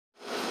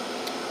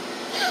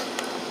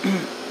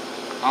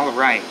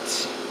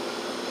Alright.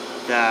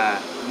 The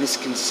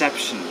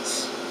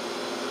misconceptions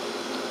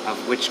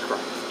of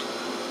witchcraft.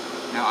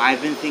 Now,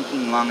 I've been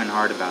thinking long and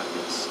hard about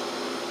this.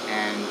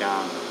 And,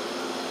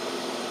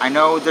 I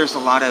know there's a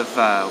lot of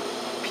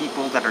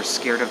people that are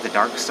scared of the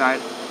dark side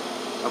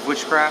of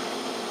witchcraft.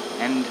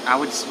 And I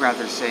would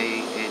rather say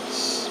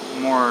it's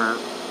more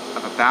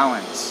of a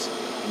balance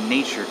in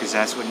nature, because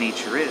that's what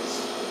nature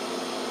is.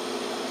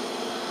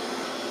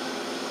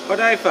 But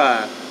I've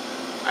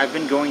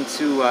been going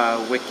to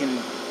Wiccan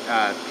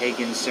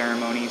pagan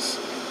ceremonies.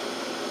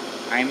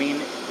 I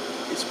mean,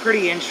 it's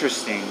pretty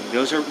interesting.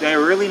 They're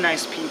really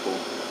nice people.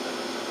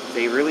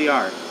 They really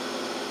are.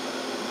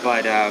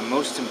 But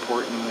most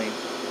importantly,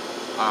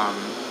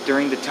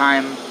 during the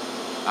time,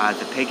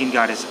 the pagan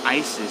goddess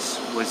Isis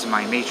was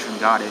my matron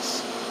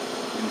goddess,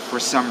 and for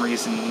some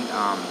reason,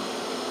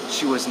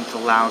 she wasn't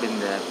allowed in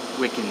the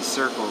Wiccan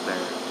circle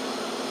there.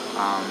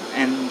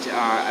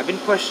 I've been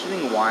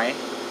questioning why,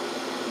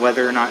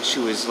 whether or not she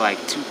was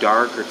like too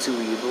dark or too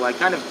evil. I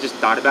kind of just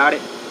thought about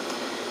it,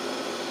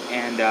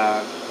 and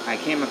I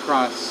came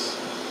across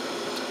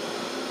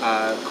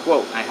a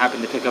quote. I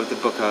happened to pick up the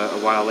book a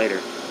while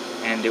later,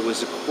 and it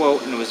was a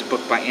quote, and it was a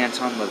book by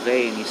Anton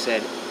LaVey, and he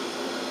said,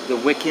 "The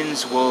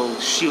Wiccans will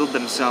shield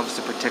themselves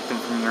to protect them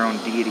from their own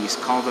deities,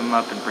 call them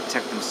up and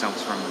protect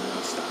themselves from them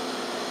and stuff."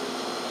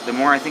 The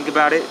more I think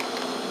about it,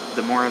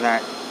 the more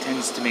that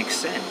tends to make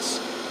sense.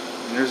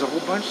 And there's a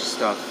whole bunch of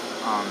stuff,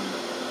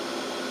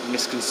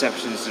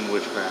 misconceptions in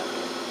witchcraft.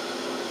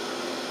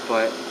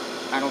 But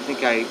I don't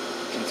think I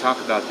can talk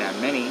about that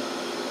many,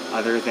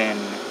 other than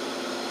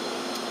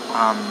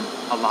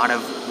a lot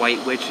of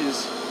white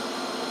witches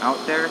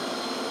out there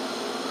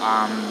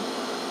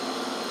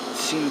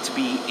seem to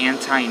be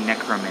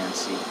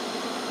anti-necromancy,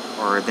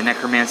 or the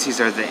necromancies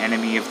are the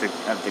enemy of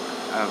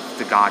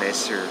the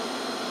goddess, or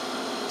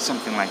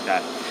something like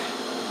that.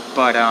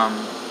 But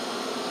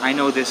I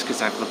know this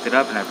because I've looked it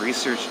up and I've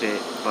researched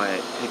it. But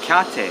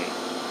Hecate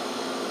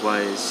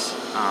was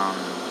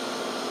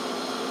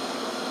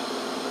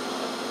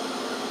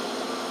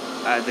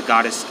the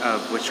goddess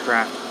of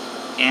witchcraft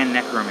and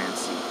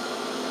necromancy.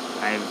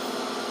 I've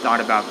thought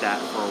about that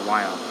for a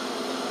while.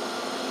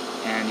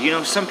 And, you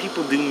know, some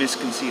people do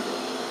misconceive it.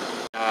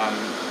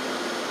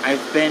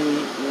 I've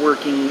been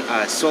working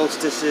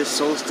solstices,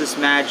 solstice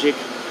magic,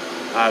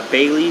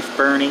 bay leaf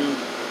burning,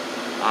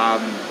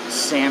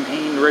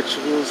 Samhain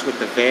rituals with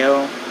the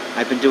veil.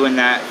 I've been doing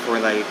that for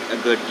like a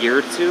good year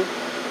or two.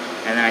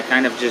 And then I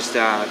kind of just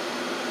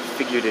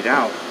figured it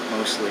out,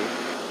 mostly.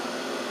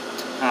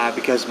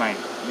 Because my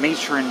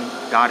matron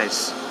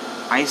goddess,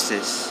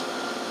 Isis,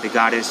 the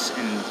goddess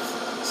and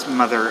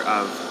mother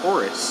of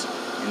Horus,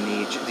 and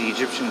the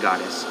Egyptian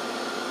goddess,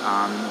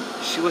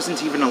 she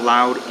wasn't even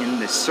allowed in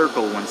the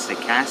circle once they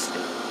cast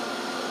it.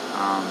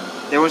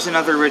 There was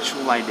another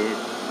ritual I did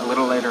a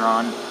little later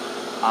on.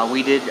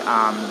 We did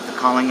the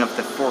calling of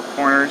the four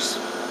corners,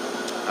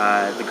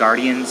 the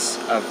guardians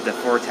of the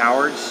four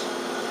towers.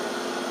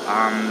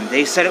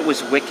 They said it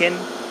was Wiccan,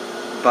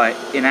 but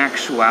in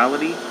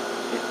actuality,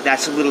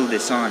 that's a little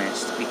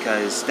dishonest,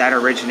 because that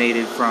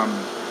originated from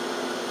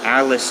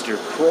Aleister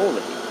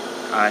Crowley.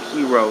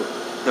 He wrote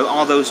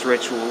all those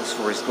rituals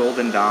for his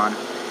Golden Dawn,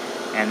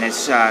 and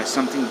it's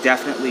something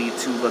definitely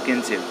to look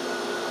into.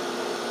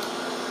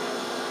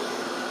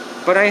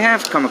 But I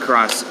have come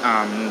across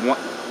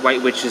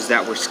white witches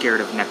that were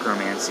scared of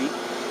necromancy,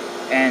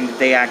 and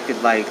they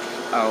acted like,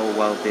 oh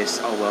well this,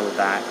 oh well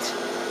that.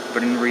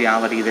 But in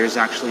reality, there's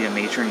actually a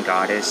matron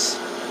goddess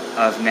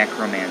of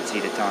necromancy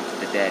to talk to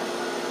the dead.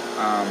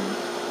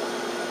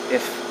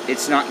 If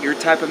it's not your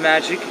type of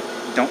magic,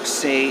 don't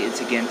say it's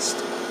against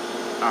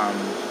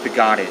the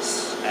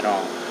goddess at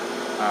all.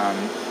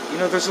 You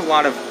know, there's a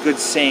lot of good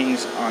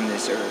sayings on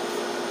this earth,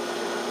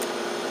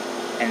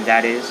 and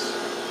that is,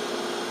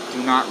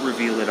 do not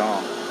reveal it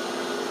all.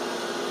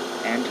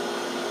 And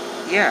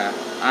yeah,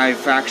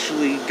 I've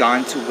actually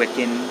gone to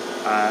Wiccan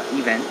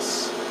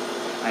events.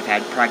 I've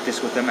had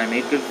practice with them. I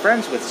made good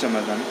friends with some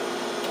of them,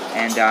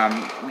 and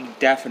we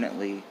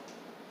definitely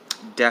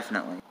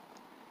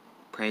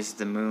praised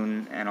the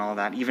moon and all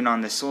that. Even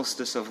on the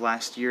solstice of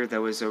last year,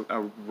 there was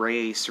a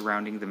ray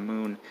surrounding the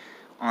moon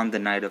on the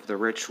night of the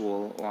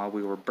ritual while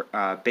we were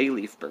bay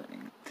leaf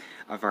burning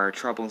of our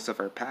troubles of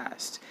our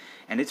past.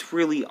 And it's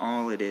really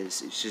all it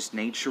is. It's just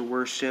nature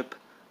worship,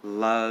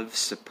 love,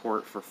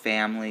 support for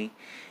family.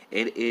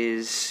 It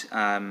is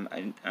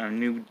a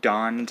new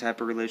dawn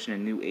type of religion, a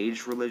new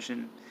age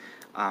religion.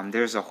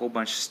 There's a whole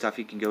bunch of stuff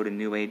you can go to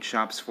new age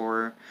shops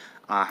for.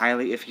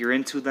 Highly, if you're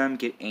into them,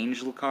 get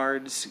angel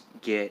cards,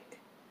 get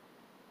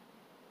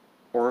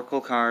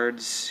oracle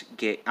cards,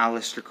 get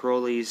Aleister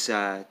Crowley's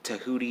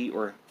Tahuti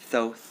or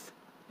Thoth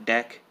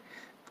deck,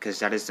 because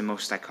that is the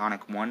most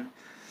iconic one.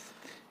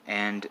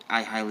 And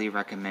I highly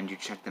recommend you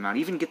check them out.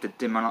 Even get the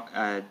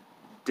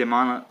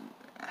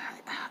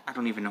I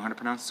don't even know how to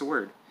pronounce the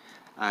word.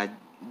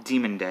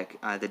 Demon deck,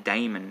 the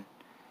Daemon,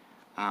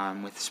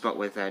 spelled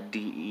with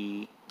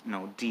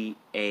D-A-E-M-O-N.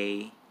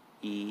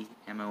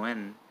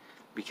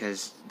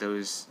 because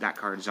that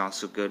card is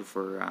also good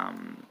for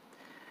an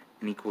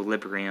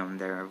equilibrium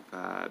there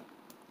of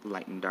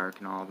light and dark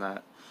and all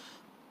that.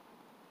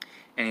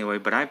 Anyway,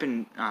 but I've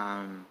been,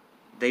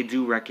 they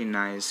do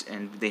recognize,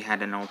 and they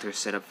had an altar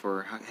set up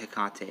for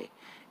Hecate,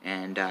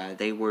 and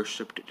they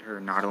worshipped her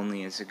not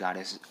only as a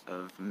goddess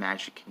of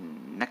magic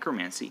and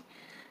necromancy,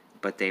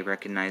 but they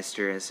recognized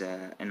her as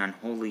an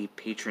unholy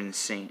patron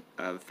saint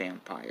of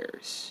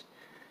vampires.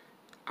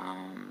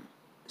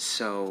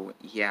 So,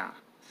 yeah.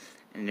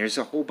 And there's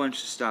a whole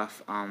bunch of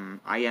stuff.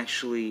 I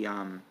actually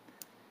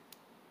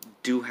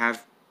do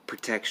have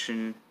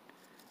protection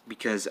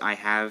because I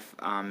have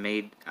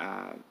made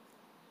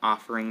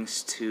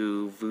offerings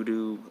to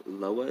voodoo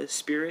Loa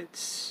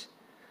spirits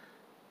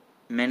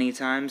many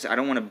times.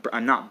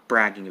 I'm not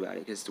bragging about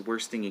it, because the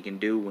worst thing you can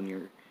do when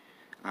you're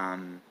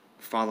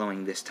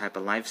following this type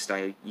of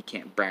lifestyle, you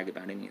can't brag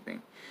about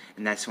anything.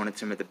 And that's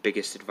some of the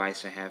biggest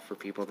advice I have for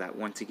people that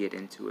want to get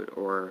into it,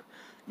 or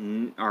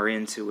are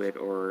into it,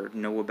 or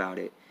know about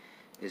it,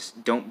 is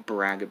don't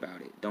brag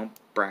about it. Don't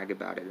brag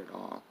about it at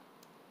all.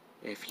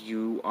 If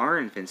you are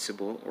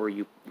invincible, or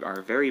you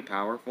are very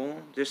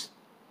powerful, just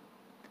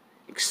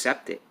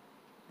accept it.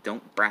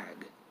 Don't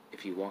brag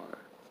if you are.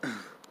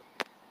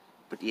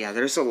 But yeah,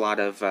 there's a lot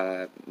of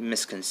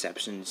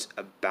misconceptions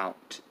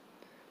about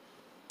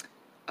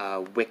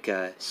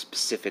Wicca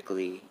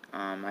specifically.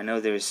 I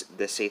know there's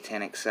the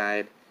satanic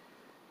side,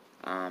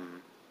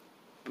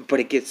 but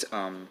it gets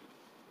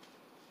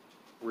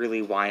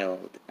really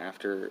wild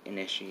after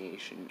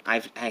initiation. I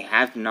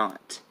have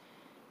not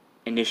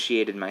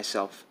initiated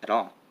myself at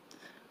all,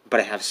 but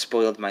I have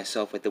spoiled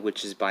myself with the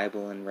Witch's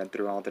Bible and read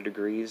through all the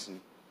degrees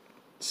and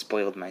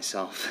spoiled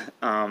myself.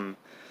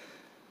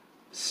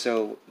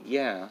 So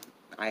yeah,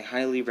 I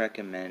highly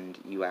recommend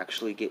you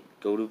actually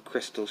go to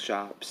crystal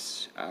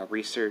shops,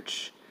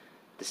 research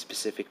the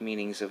specific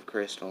meanings of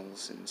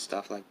crystals and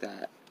stuff like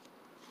that.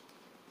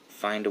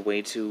 Find a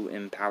way to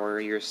empower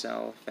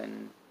yourself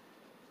and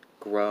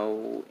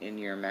grow in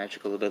your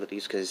magical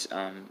abilities, because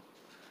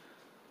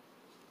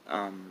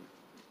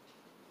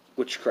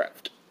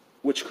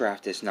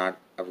witchcraft is not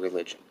a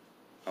religion,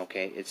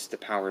 okay? It's the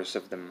powers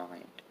of the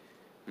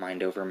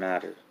mind over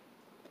matter.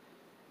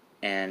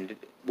 And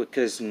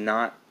Wicca's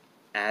not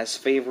as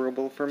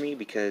favorable for me,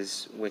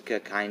 because Wicca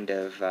kind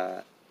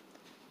of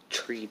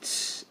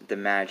treats the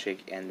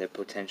magic and the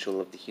potential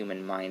of the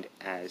human mind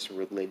as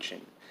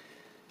religion,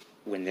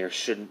 when there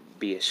shouldn't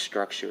be a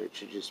structure. It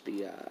should just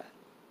be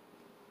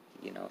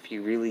if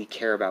you really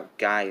care about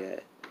Gaia,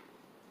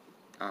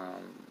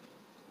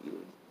 you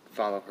would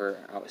follow her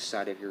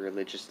outside of your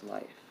religious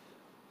life.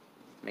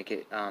 Make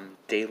it a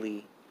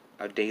daily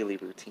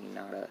routine,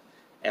 not a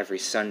every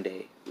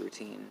Sunday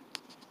routine.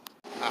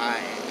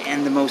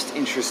 And the most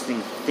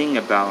interesting thing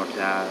about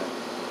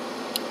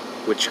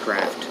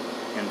witchcraft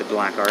and the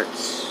black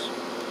arts,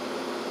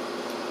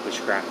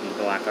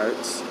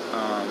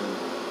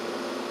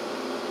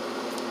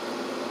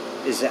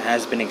 is it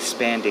has been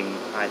expanding,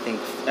 I think,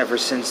 ever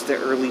since the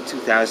early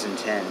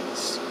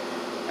 2010s.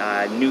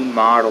 New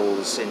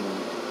models and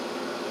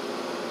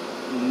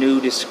new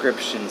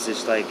descriptions.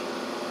 It's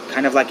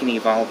kind of like an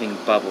evolving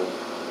bubble.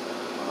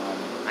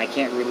 I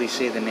can't really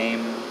say the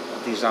name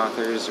of these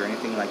authors or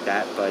anything like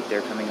that, but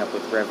they're coming up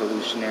with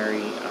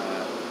revolutionary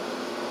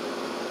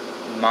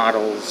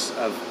models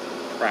of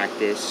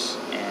practice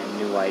and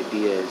new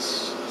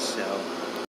ideas. So